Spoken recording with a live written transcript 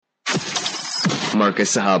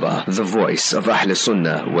Marcus Sahaba, the voice of Ahl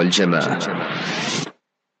Sunnah wal Jama'ah.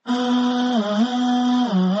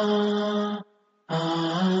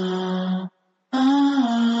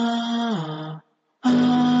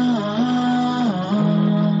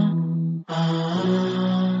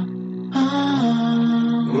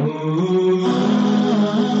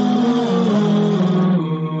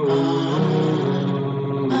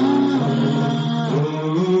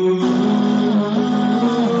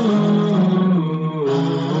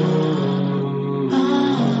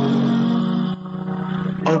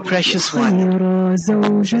 O precious one,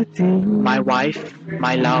 my wife,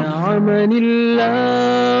 my love,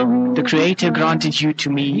 the Creator granted you to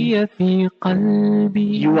me. You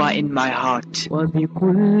are in my heart. For thee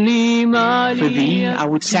I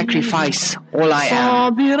would sacrifice all I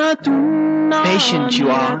am. Patient you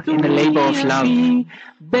are in the labor of love,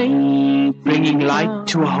 bringing light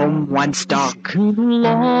to a home once dark.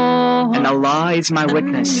 And Allah is my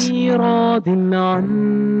witness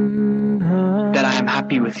that I am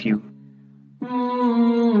happy with you.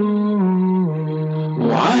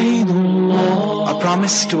 A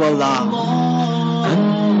promise to Allah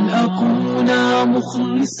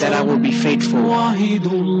that I will be faithful. A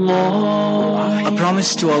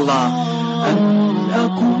promise to Allah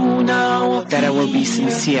that I will be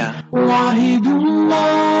sincere.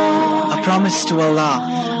 A promise to Allah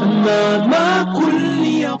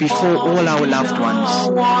before all our loved ones.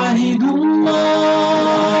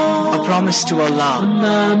 A promise to Allah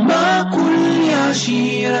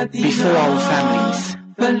before our families.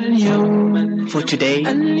 For today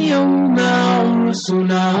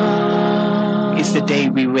is the day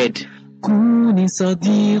we wed.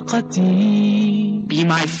 Be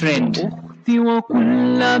my friend. Be all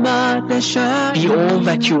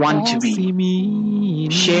that you want to be.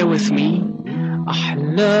 Share with me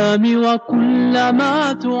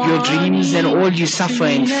your dreams and all you suffer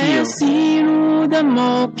and feel.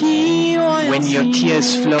 When your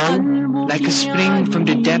tears flow like a spring from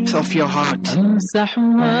the depth of your heart,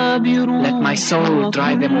 let my soul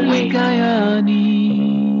dry them away.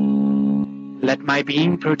 Let my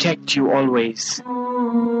being protect you always.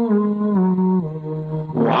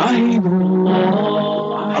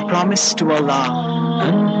 A promise to Allah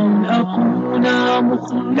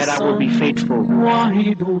that I will be faithful.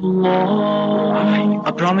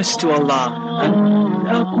 A promise to Allah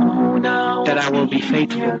that I will be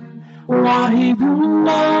faithful.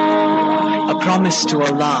 A promise to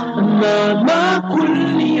Allah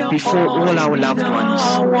before all our loved ones.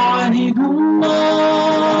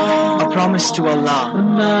 A promise to Allah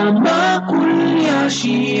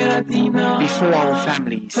before our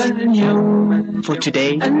families. For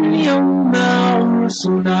today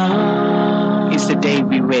is the day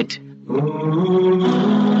we wed.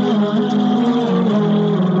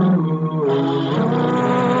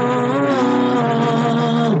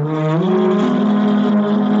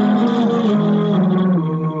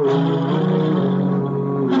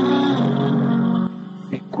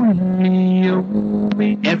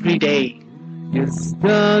 Every day I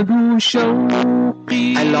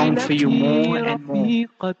long for you more and more.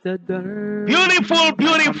 Beautiful,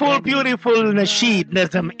 beautiful, beautiful Nasheed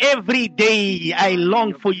Nazam. Every day I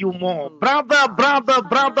long for you more. Brother,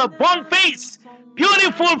 Boniface.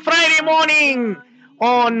 Beautiful Friday morning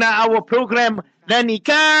on our program, the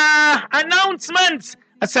Nikah Announcements.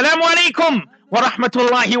 Assalamu alaikum wa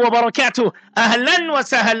rahmatullahi wa barakatuh. Ahlan wa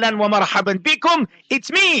sahlan wa marhaban bikum. It's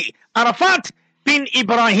me, Arafat bin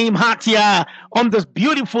Ibrahim Hatia, on this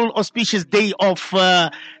beautiful auspicious day of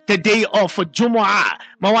the day of Jumu'ah.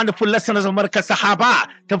 My wonderful listeners of Markaz Sahaba,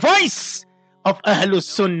 the voice of Ahlus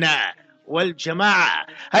Sunnah wal Jama'ah.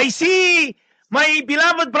 I see my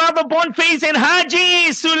beloved brother Boniface and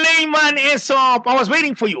Haji Sulaiman Esop. I was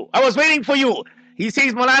waiting for you. He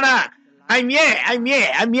says, Maulana, I'm here.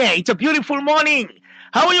 It's a beautiful morning.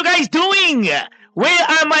 How are you guys doing? Where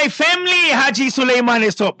are my family, Haji Sulaiman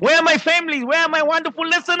Esop? Where are my families? Where are my wonderful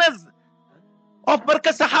listeners of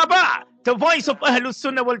Markaz Sahaba, the voice of Ahlus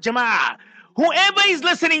Sunnah wal Jama'ah? Whoever is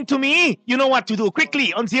listening to me, you know what to do.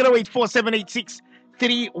 Quickly on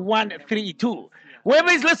 084-786-3132. Whoever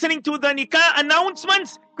is listening to the Nikah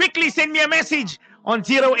Announcements, quickly send me a message on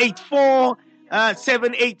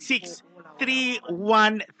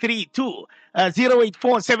 084-786-3132.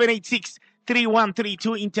 084-786-3132.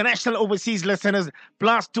 International overseas listeners,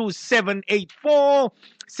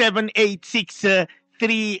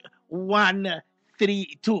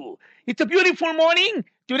 +2784786-3132. It's a beautiful morning.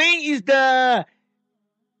 Today is the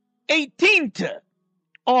 18th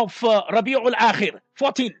of Rabi'ul Akhir,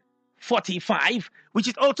 1445, which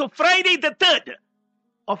is also Friday the 3rd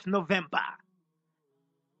of November,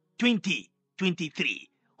 2023. 2023.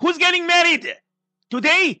 Who's getting married?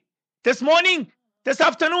 Today? This morning? This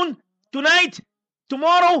afternoon? Tonight?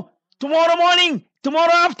 Tomorrow? Tomorrow morning?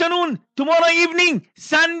 Tomorrow afternoon? Tomorrow evening?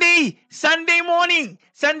 Sunday? Sunday morning?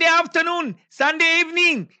 Sunday afternoon? Sunday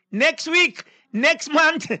evening? Next week? Next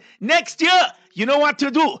month? Next year? You know what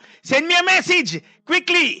to do. Send me a message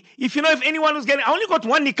quickly. If you know if anyone who's getting, I only got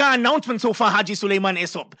one Nikah announcement so far, Haji Sulaiman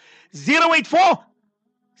Esop. 084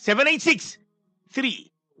 786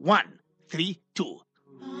 3132.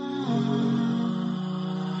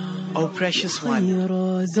 O precious one,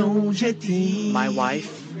 my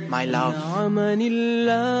wife, my love,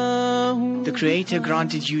 the Creator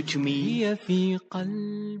granted you to me.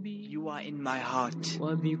 You are in my heart.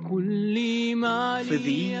 For thee,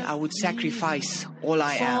 I would sacrifice all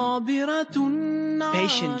I am.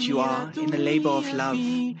 Patient you are in the labor of love,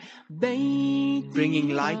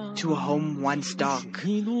 bringing light to a home once dark.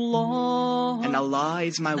 And Allah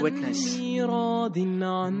is my witness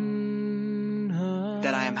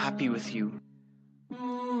that I am happy with you.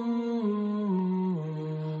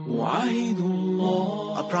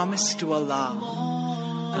 A promise to Allah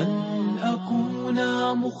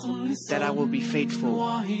that I will be faithful.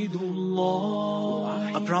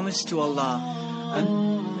 A promise to Allah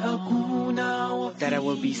that I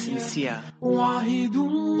will be sincere.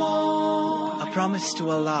 A promise to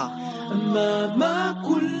Allah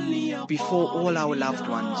before all our loved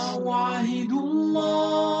ones.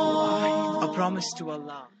 A promise to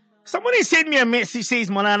Allah. Somebody sent me a message, says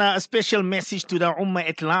Malana, a special message to the Ummah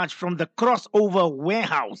at large from the Crossover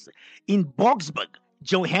Warehouse in Boksburg,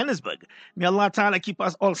 Johannesburg. May Allah Ta'ala keep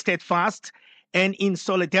us all steadfast and in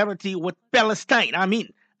solidarity with Palestine.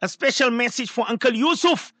 Ameen. A special message for Uncle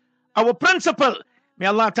Yusuf, our principal. May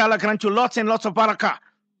Allah Ta'ala grant you lots and lots of barakah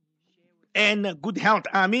and good health.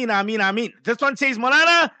 Ameen, ameen, ameen. This one says,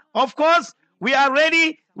 Malana, of course, we are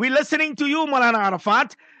ready. We're listening to you, Malana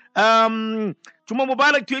Arafat. Juma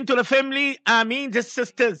Mubarak to you and to the family. Ameen. This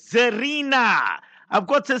sister Zarina. I've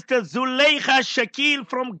got sister Zuleika Shakil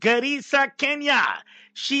from Garissa, Kenya.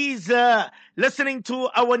 She's listening to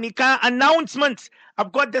our Nikah announcements.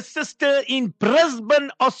 I've got the sister in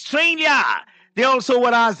Brisbane, Australia. They also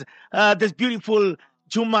with us this beautiful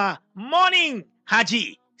Juma morning.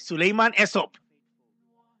 Haji Sulaiman Esop.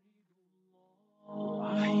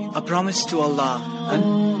 A promise to Allah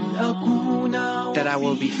that I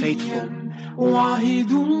will be faithful. A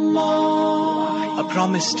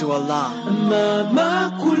promise to Allah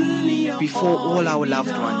before all our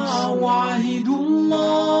loved ones.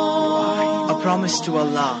 A promise to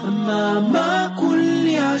Allah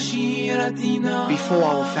before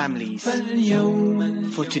our families.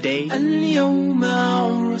 For today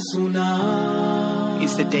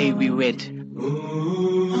is the day we wed.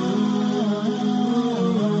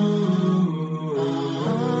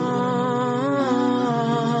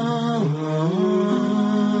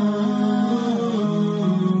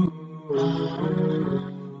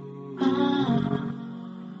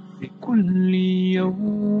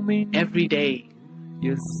 Every day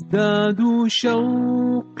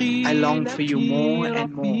I long for you more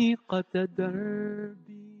and more.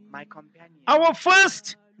 My companion. Our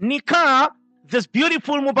first Nikah this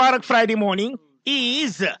beautiful Mubarak Friday morning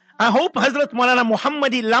is, I hope, Hazrat Maulana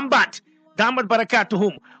Muhammadi Lambat, Damat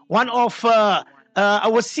Barakatuhum, one of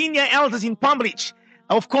our senior elders in Palmbridge.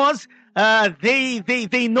 Of course,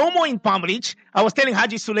 they know more in Palmbridge. I was telling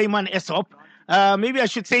Haji Sulaiman Esop, maybe I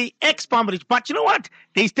should say ex-Palmbridge, but you know what?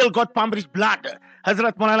 They still got Palmbridge blood.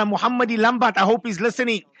 Hazrat Maulana Muhammadi Lambat, I hope he's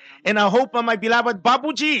listening. And I hope my beloved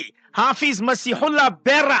Babuji, Hafiz Masihullah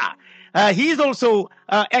Bera, he's also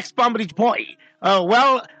ex-Palmbridge boy.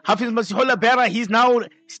 Well, Hafiz Masihullah Bera, he's now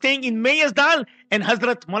staying in Mayersdal, and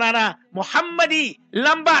Hazrat Maulana Muhammadi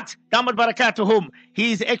Lambat, Damat Barakatuhum,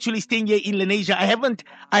 he's actually staying here in Lenasia.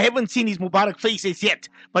 I haven't seen his Mubarak faces yet,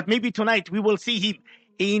 but maybe tonight we will see him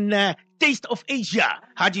in Taste of Asia,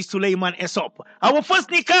 Haji Sulaiman Esop. Our first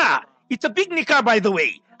Nikah, it's a big Nikah, by the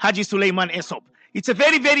way, Haji Sulaiman Esop. It's a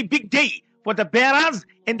very, very big day for the Beras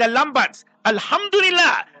and the Lambats.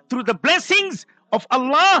 Alhamdulillah, through the blessings of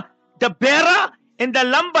Allah, the Bera and the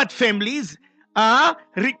Lambat families are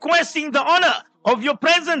requesting the honor of your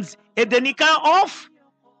presence at the Nikah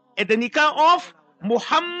of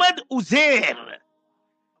Muhammad Uzair,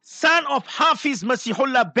 son of Hafiz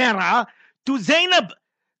Masihullah Bera, to Zainab,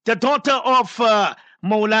 the daughter of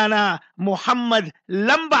Maulana Muhammad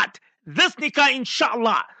Lambat. This Nikah,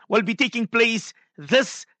 inshallah, will be taking place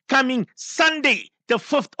this coming Sunday, the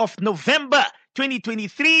 5th of November,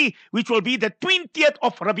 2023, which will be the 20th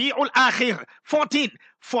of Rabi'ul Akhir,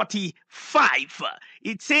 1445.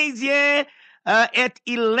 It says here at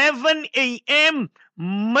 11 a.m.,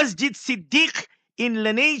 Masjid Siddiq in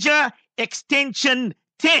Lenasia, Extension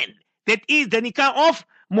 10. That is the nikah of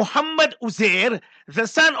Muhammad Uzair, the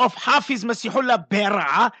son of Hafiz Masihullah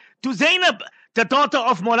Bera, to Zainab, the daughter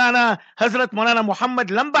of Maulana Hazrat Maulana Muhammad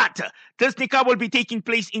Lambat. This nikah will be taking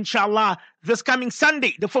place, inshallah, this coming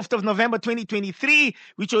Sunday, the 5th of November 2023,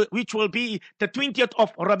 which will be the 20th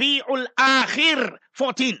of Rabi'ul Akhir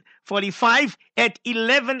 1445 at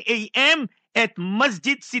 11 a.m. at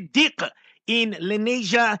Masjid Siddiq in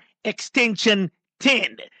Lenasia, Extension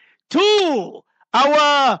 10. To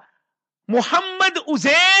our Muhammad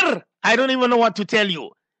Uzair, I don't even know what to tell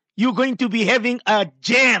you. You're going to be having a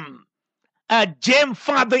gem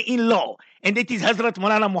father-in-law, and it is Hazrat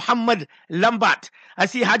Maulana Muhammad Lambat. I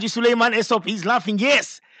see Haji Sulaiman Esop, he's laughing.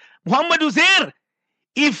 Yes, Muhammad Uzair,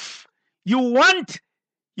 if you want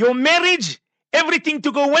your marriage, everything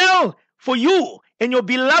to go well for you and your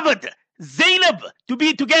beloved Zainab to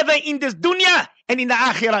be together in this dunya and in the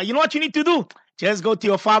akhirah, you know what you need to do? Just go to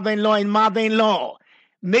your father-in-law and mother-in-law,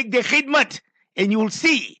 make the khidmat, and you will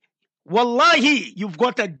see, wallahi, you've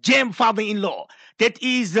got a gem father-in-law. That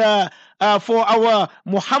is for our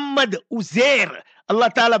Muhammad Uzair.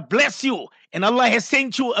 Allah Ta'ala bless you, and Allah has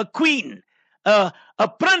sent you a queen, a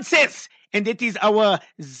princess, and that is our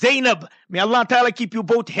Zainab. May Allah Ta'ala keep you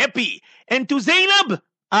both happy. And to Zainab,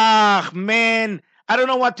 man, I don't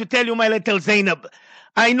know what to tell you, my little Zainab.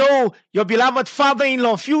 I know your beloved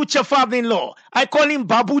father-in-law, future father-in-law. I call him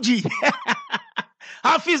Babuji.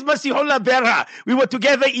 Hafiz Masihullah Bera. We were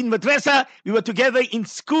together in madrasa, we were together in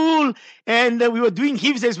school, and we were doing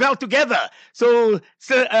hifz as well together. So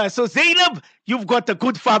Zainab, you've got a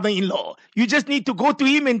good father-in-law. You just need to go to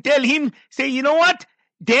him and tell him, say, you know what?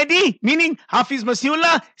 Daddy, meaning Hafiz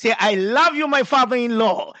Masihullah, say, I love you, my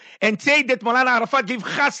father-in-law. And say that Ml Arafat gave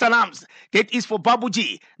khas salams. That is for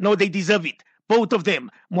Babuji. No, they deserve it. Both of them,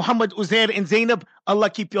 Muhammad Uzair and Zainab, Allah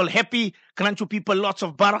keep you all happy. Grant you people lots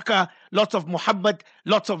of barakah, lots of muhabbat,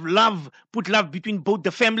 lots of love. Put love between both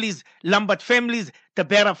the families, Lambat families, the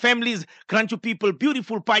Bera families. Grant you people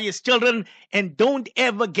beautiful, pious children. And don't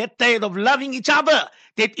ever get tired of loving each other.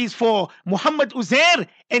 That is for Muhammad Uzair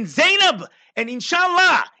and Zainab. And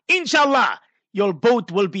inshallah, you'll both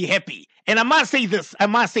will be happy. And I must say this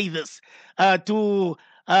to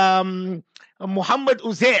Muhammad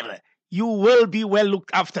Uzair. You will be well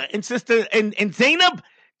looked after. And sister and Zainab,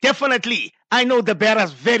 definitely, I know the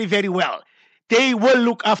Beras very, very well. They will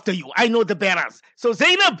look after you. I know the Beras. So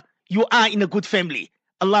Zainab, you are in a good family.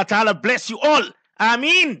 Allah Ta'ala bless you all.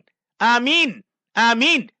 Ameen. Ameen.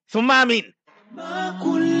 Ameen. Thumma ameen.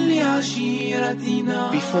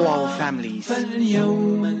 Before our families,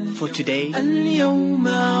 for today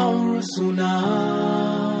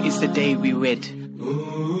is the day we wed.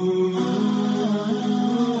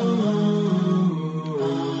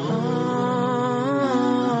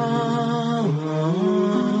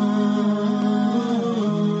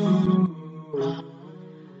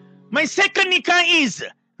 My second nikah is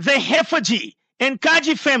the Hefaji and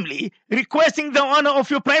Kaji family requesting the honor of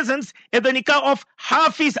your presence at the nikah of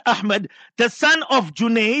Hafiz Ahmad, the son of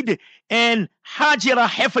Junaid, and Hajira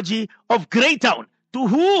Hefaji of Greytown. To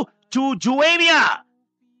who? To Juwaria,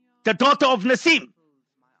 the daughter of Nasim,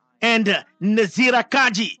 and Nazira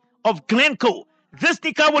Kaji of Glencoe. This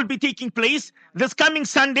nikah will be taking place this coming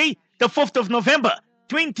Sunday, the 4th of November,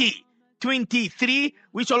 2023,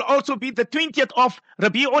 which will also be the 20th of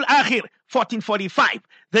Rabi'ul Akhir, 1445.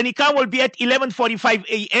 The nikah will be at 11:45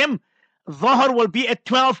 a.m. Dhuhr will be at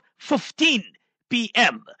 12:15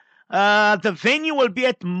 p.m. The venue will be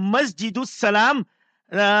at Masjidus Salam,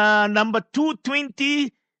 number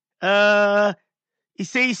 220. It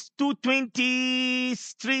says 220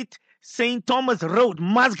 Street, St. Thomas Road,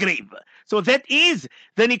 Musgrave. So that is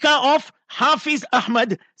the nikah of Hafiz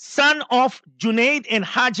Ahmad, son of Junaid and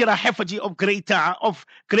Hajira Hefaji of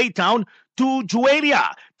Greytown, to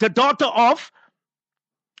Juwaria, the daughter of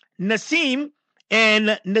Nasim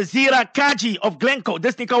and Nazira Kaji of Glencoe.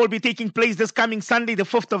 This nikah will be taking place this coming Sunday, the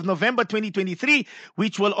 5th of November, 2023,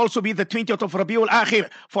 which will also be the 20th of Rabiul Akhir,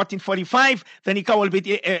 1445. The nikah will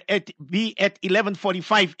be at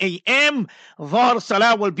 11:45 a.m. Dhuhr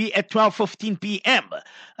Salah will be at 12:15 p.m.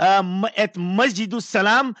 At Masjidus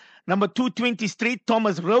Salam, number 220 Street,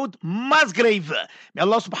 Thomas Road, Musgrave. May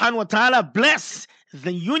Allah subhanahu wa ta'ala bless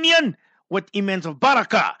the union with immense of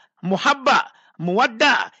barakah, muhabba,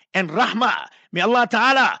 muwadda, and rahmah. May Allah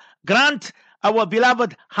Ta'ala grant our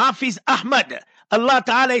beloved Hafiz Ahmad. Allah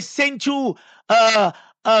Ta'ala has sent you a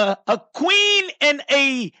queen and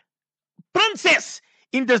a princess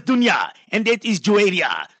in this dunya, and that is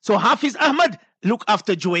Juwaria. So Hafiz Ahmad, look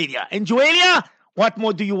after Juwaria. And Juwaria, what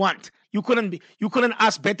more do you want? You couldn't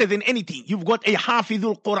ask better than anything. You've got a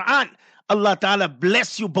Hafidul Quran. Allah Ta'ala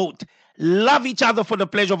bless you both. Love each other for the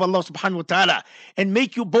pleasure of Allah subhanahu wa ta'ala, and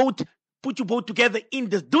make you both, put you both together in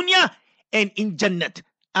the dunya and in Jannat.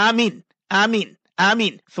 Ameen. Ameen.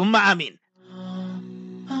 Ameen. Thumma ameen.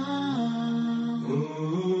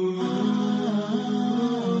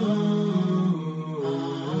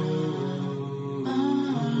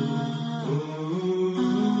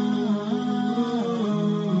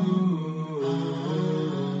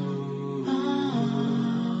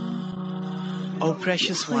 O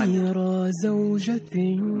precious one,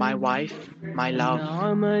 my wife, my love,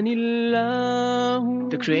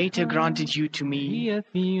 the Creator granted you to me.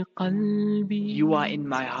 You are in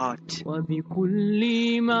my heart. For thee,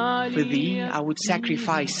 I would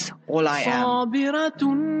sacrifice all I am.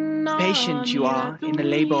 Patient you are in the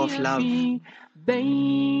labor of love,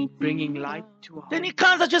 bringing light to a The home.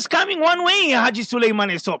 nikahs are just coming one way, Haji Sulaiman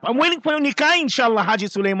Esop. I'm waiting for your nikah, inshallah, Haji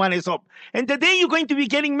Sulaiman Esop. And the day you're going to be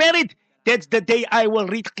getting married, that's the day I will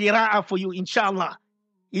read qira'ah for you, inshallah.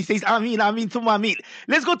 He says, Ameen, Ameen, Thumma Ameen.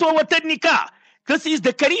 Let's go to our third nikah. This is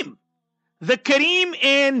the Kareem. The Kareem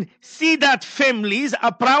and Sidat families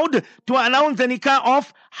are proud to announce the nikah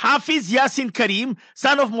of Hafiz Yasin Kareem,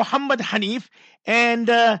 son of Muhammad Hanif, and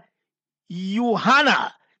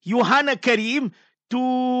Yuhana Kareem,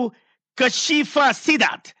 to Kashifa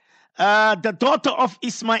Sidat, the daughter of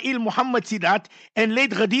Ismail Muhammad Sidat and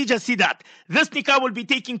late Khadija Sidat. This nikah will be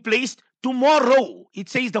taking place tomorrow. It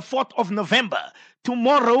says the 4th of November.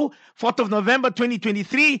 Tomorrow, 4th of November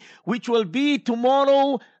 2023, which will be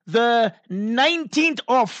tomorrow, the 19th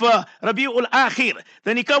of Rabiul Akhir.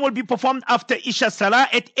 The nikah will be performed after Isha Salah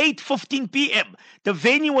at 8:15 p.m. The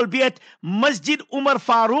venue will be at Masjid Umar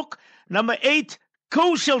Farooq, number 8,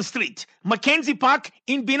 Koshal Street, Mackenzie Park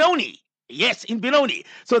in Benoni. Yes, in Benoni.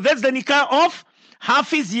 So that's the nikah of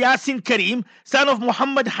Hafiz Yasin Kareem, son of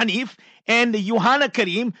Muhammad Hanif, and Yuhana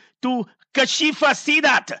Kareem, to Kashifa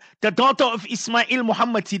Sidat, the daughter of Ismail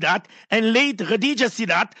Muhammad Sidat and late Khadija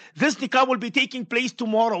Sidat. This nikah will be taking place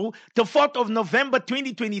tomorrow, the 4th of November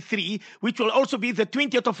 2023, which will also be the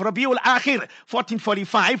 20th of Rabiul Akhir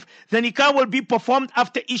 1445. The nikah will be performed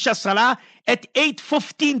after Isha Salah at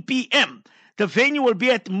 8:15 p.m. The venue will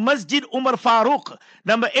be at Masjid Umar Farooq,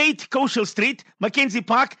 number 8, Koshal Street, Mackenzie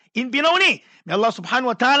Park in Benoni. May Allah subhanahu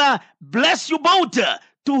wa ta'ala bless you both.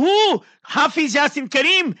 To who? Hafiz Yasin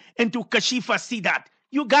Kareem and to Kashifa Sidat.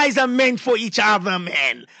 You guys are meant for each other,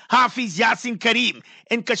 man. Hafiz Yasin Kareem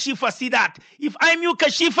and Kashifa Sidat. If I'm you,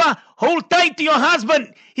 Kashifa, hold tight to your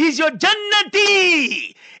husband. He's your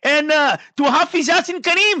Jannati. And to Hafiz Yasin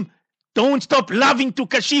Kareem, don't stop loving to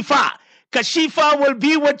Kashifa. Kashifa will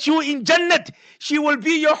be with you in Jannat. She will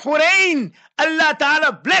be your Hurain. Allah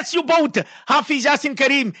Ta'ala bless you both. Hafiz Yasin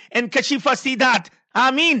Kareem and Kashifa Sidat.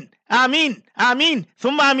 Ameen. Ameen. Ameen.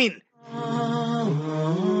 Thumma Ameen.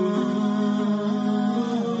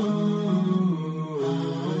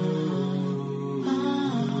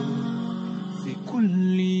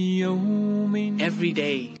 Every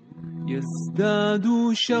day,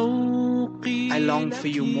 I long for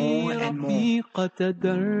you more and more.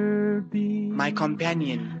 My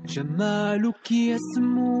companion,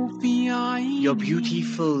 your beauty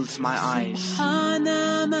fills my eyes.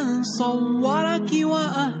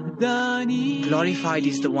 Glorified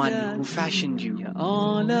is the one who fashioned you.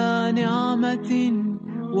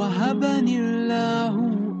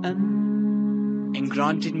 And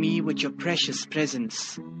granted me with your precious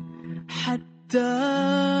presence.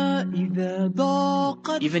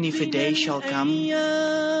 Even if a day shall come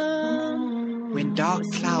when dark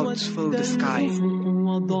clouds fill the sky and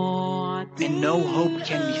no hope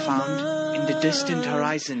can be found in the distant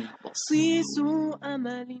horizon.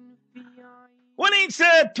 When it's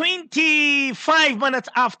 25 minutes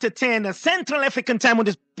after 10 Central African time on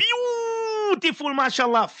this beautiful,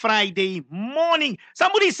 mashallah, Friday morning.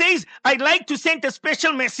 Somebody says, I'd like to send a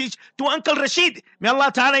special message to Uncle Rashid. May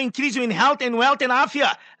Allah Ta'ala increase you in health and wealth and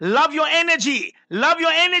afia. Love your energy. Love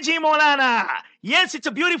your energy, Maulana. Yes, it's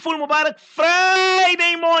a beautiful Mubarak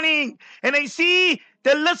Friday morning. And I see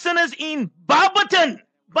the listeners in Barberton,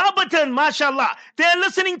 mashallah. They're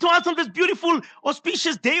listening to us on this beautiful,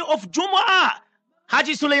 auspicious day of Jumu'ah.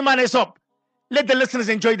 Haji Sulaiman Esop, let the listeners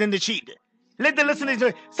enjoy the nasheed. Let the listeners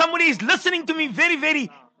enjoy. Somebody is listening to me very,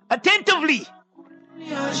 very attentively.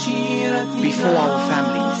 Before our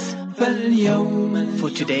families, for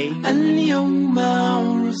today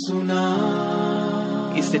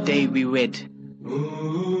is the day we wed.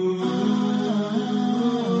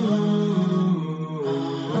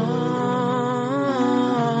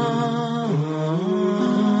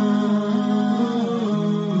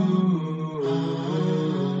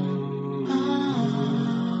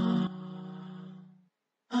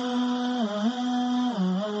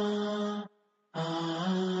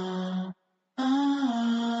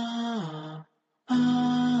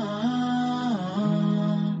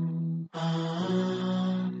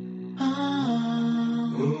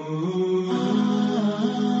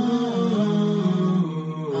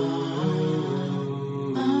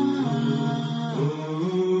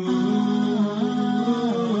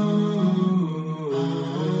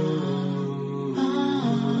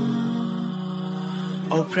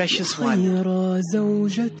 O precious one,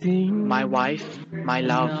 my wife, my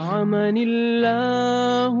love,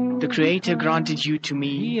 the Creator granted you to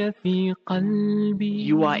me.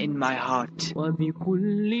 You are in my heart. For thee, I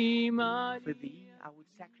would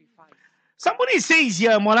sacrifice. Somebody says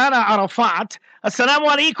here, Ml Arafat, Assalamu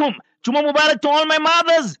alaikum. Juma Mubarak to all my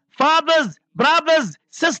mothers, fathers, brothers,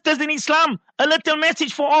 sisters in Islam. A little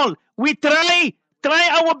message for all. We try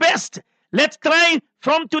our best. Let's try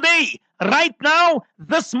from today, right now,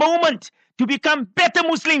 this moment, to become better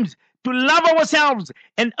Muslims, to love ourselves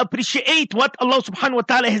and appreciate what Allah subhanahu wa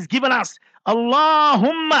ta'ala has given us.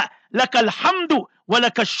 Allahumma lakal hamdu wa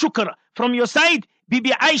lakal shukr. From your side,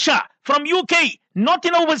 Bibi Aisha, from UK, not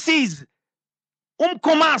in overseas.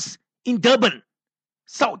 Kumas in Durban,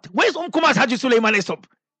 South. Where's Kumas Haji Sulaiman Esop?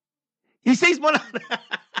 He says Molana.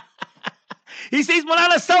 He says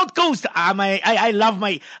Molana, South Coast. I love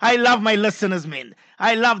my listeners, man.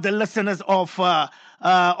 I love the listeners of Markaz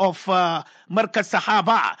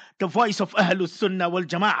Sahaba, the voice of Ahlus Sunnah wal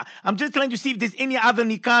Jama'ah. I'm just trying to see if there's any other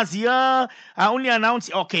nikahs here. I only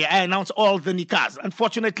announce all the nikahs.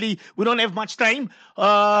 Unfortunately, we don't have much time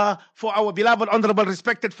for our beloved, honorable,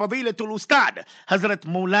 respected Fadilatul Ustad, Hazrat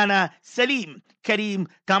Maulana Salim Kareem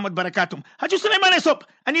Damat Barakatum. Haji Sulaiman Esop,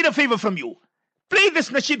 I need a favor from you. Play this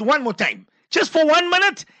nasheed one more time, just for 1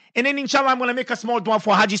 minute. And then inshallah I'm going to make a small dua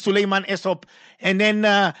for Haji Sulaiman Esop. And then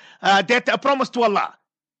that a promise to Allah.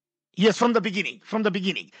 Yes, from the beginning. I'm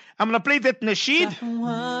going to play that nasheed.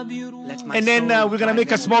 And then we're going to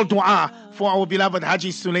make a small dua for our beloved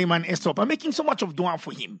Haji Sulaiman Esop. I'm making so much of dua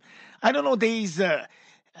for him. I don't know, this guy,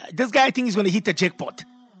 I think he's going to hit the jackpot.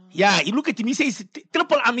 Yeah, you look at him, he says,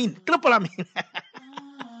 triple amin.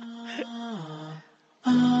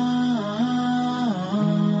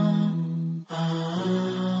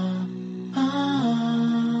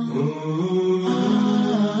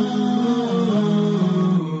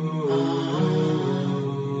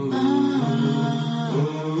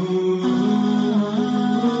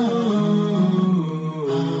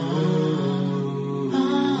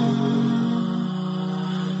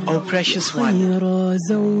 O precious one,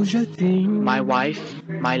 my wife,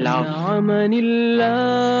 my love,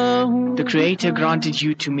 the Creator granted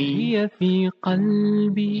you to me. You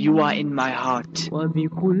are in my heart. For thee,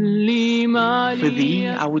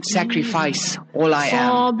 I would sacrifice all I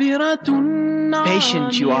am.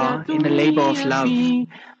 Patient you are in the labor of love,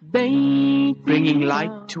 bringing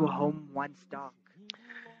light to a home once dark.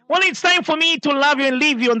 Well, it's time for me to love you and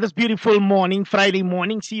leave you on this beautiful morning, Friday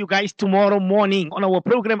morning. See you guys tomorrow morning on our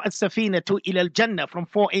program at Safina to Ilal Jannah from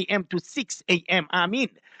 4 a.m. to 6 a.m. Ameen.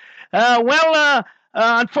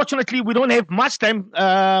 Unfortunately, we don't have much time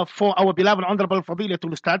for our beloved Honorable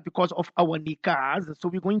Fadilatul Ustad because of our nikahs. So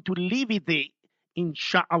we're going to leave it there,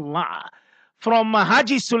 inshallah. From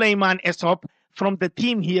Haji Sulaiman Esop, from the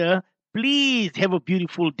team here, please have a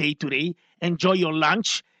beautiful day today. Enjoy your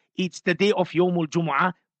lunch. It's the day of Yawmul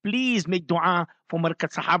Jumu'ah. Please make dua for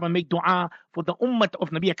Markat Sahaba, make dua for the ummah of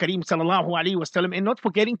Nabi Kareem sallallahu alayhi wasallam, and not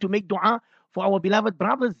forgetting to make dua for our beloved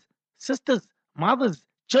brothers, sisters, mothers,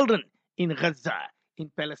 children in Gaza, in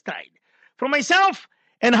Palestine. From myself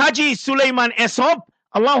and Haji Sulaiman Esop,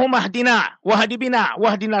 Allahumma hdina wa hadibina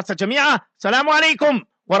wa hdina sa jami'a. Assalamu alaikum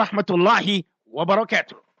wa rahmatullahi wa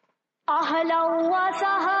barakatuh.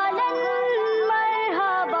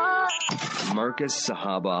 Markaz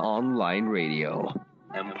Sahaba Online Radio,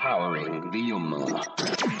 empowering the Ummah.